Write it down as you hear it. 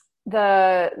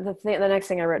the next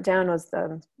thing I wrote down was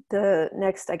the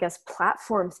next, I guess,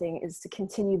 platform thing is to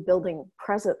continue building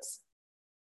presence.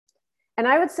 And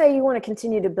I would say you want to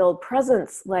continue to build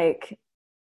presence like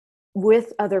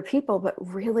with other people, but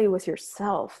really with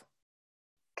yourself.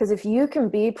 Because if you can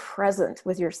be present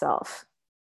with yourself,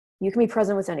 you can be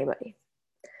present with anybody.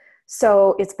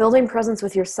 So it's building presence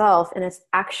with yourself, and it's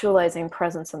actualizing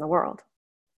presence in the world.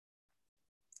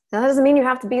 Now, that doesn't mean you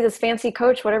have to be this fancy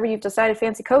coach, whatever you've decided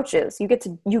fancy coach is. You get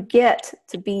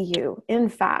to be you. In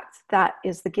fact, that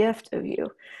is the gift of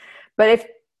you. But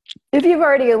if you've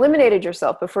already eliminated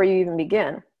yourself before you even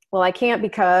begin, well, I can't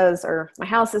because, or my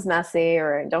house is messy,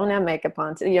 or I don't have makeup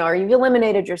on, or you've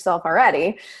eliminated yourself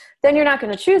already, then you're not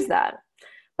going to choose that.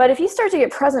 But if you start to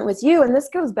get present with you, and this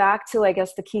goes back to, I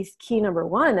guess, the key number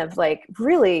one of like,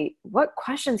 really, what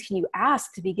questions can you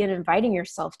ask to begin inviting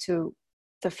yourself to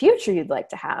the future you'd like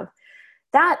to have?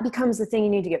 That becomes the thing you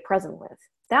need to get present with.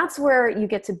 That's where you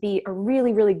get to be a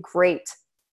really, really great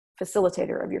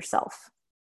facilitator of yourself,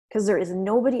 because there is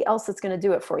nobody else that's going to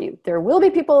do it for you. There will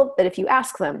be people that if you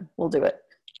ask them, will do it.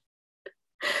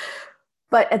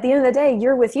 But at the end of the day,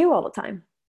 you're with you all the time.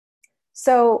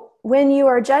 So when you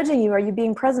are judging you, are you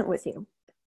being present with you?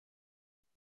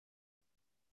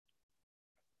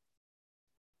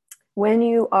 When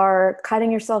you are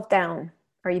cutting yourself down,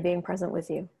 are you being present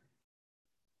with you?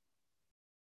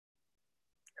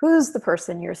 Who's the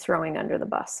person you're throwing under the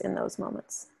bus in those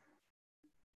moments?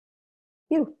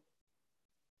 You.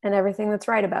 And everything that's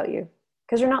right about you.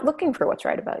 Because you're not looking for what's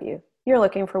right about you. You're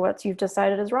looking for what you've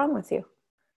decided is wrong with you.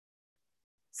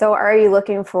 So are you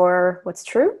looking for what's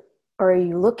true? Or are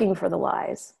you looking for the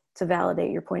lies to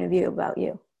validate your point of view about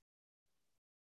you?